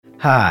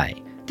Hi,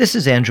 this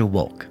is Andrew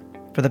Wolk.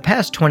 For the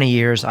past 20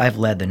 years, I've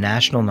led the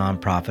national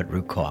nonprofit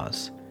Root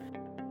Cause.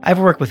 I've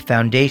worked with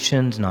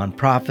foundations,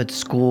 nonprofits,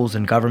 schools,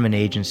 and government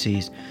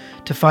agencies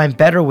to find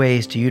better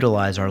ways to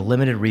utilize our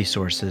limited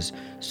resources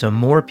so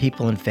more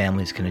people and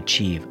families can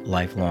achieve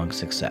lifelong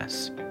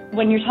success.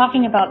 When you're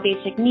talking about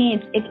basic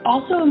needs, it's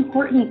also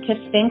important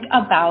to think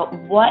about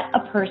what a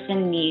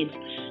person needs,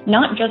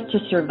 not just to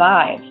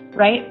survive,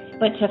 right?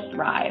 But to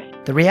thrive.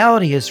 The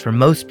reality is, for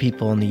most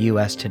people in the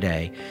U.S.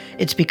 today,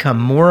 it's become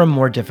more and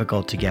more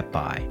difficult to get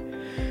by.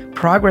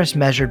 Progress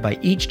measured by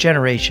each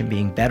generation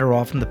being better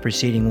off than the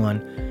preceding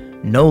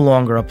one no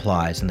longer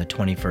applies in the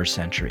 21st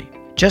century.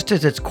 Just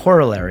as its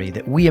corollary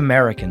that we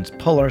Americans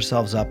pull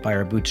ourselves up by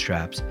our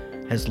bootstraps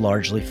has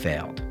largely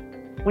failed.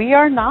 We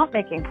are not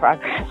making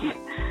progress.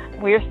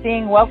 We are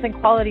seeing wealth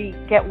inequality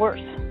get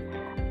worse.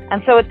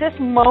 And so at this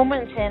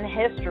moment in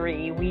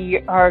history,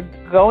 we are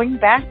going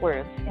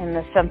backwards in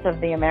the sense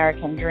of the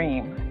American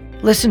dream.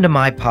 Listen to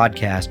my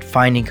podcast,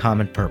 Finding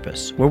Common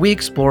Purpose, where we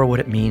explore what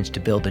it means to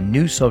build a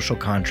new social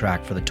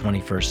contract for the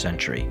 21st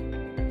century.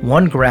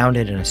 One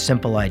grounded in a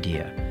simple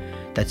idea,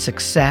 that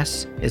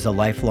success is a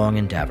lifelong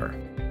endeavor.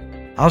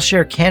 I'll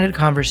share candid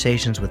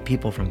conversations with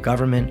people from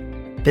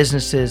government,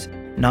 businesses,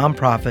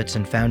 nonprofits,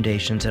 and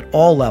foundations at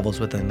all levels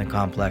within the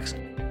complex,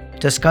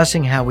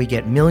 discussing how we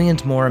get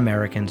millions more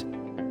Americans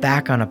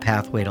back on a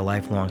pathway to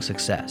lifelong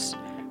success,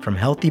 from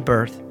healthy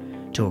birth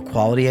to a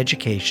quality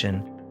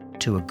education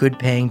to a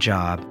good-paying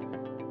job,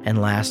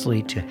 and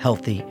lastly, to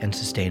healthy and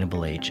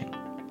sustainable aging.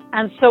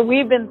 And so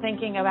we've been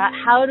thinking about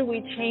how do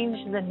we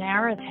change the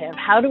narrative?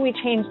 How do we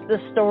change the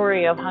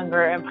story of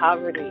hunger and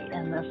poverty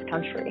in this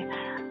country?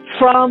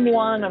 From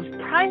one of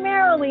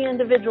primarily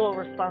individual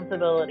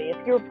responsibility,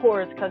 if you're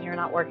poor, it's because you're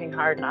not working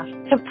hard enough,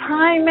 to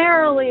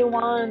primarily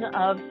one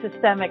of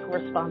systemic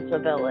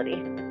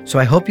responsibility. So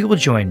I hope you will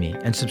join me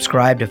and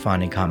subscribe to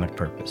Finding Common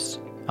Purpose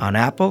on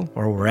Apple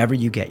or wherever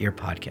you get your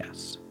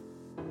podcasts.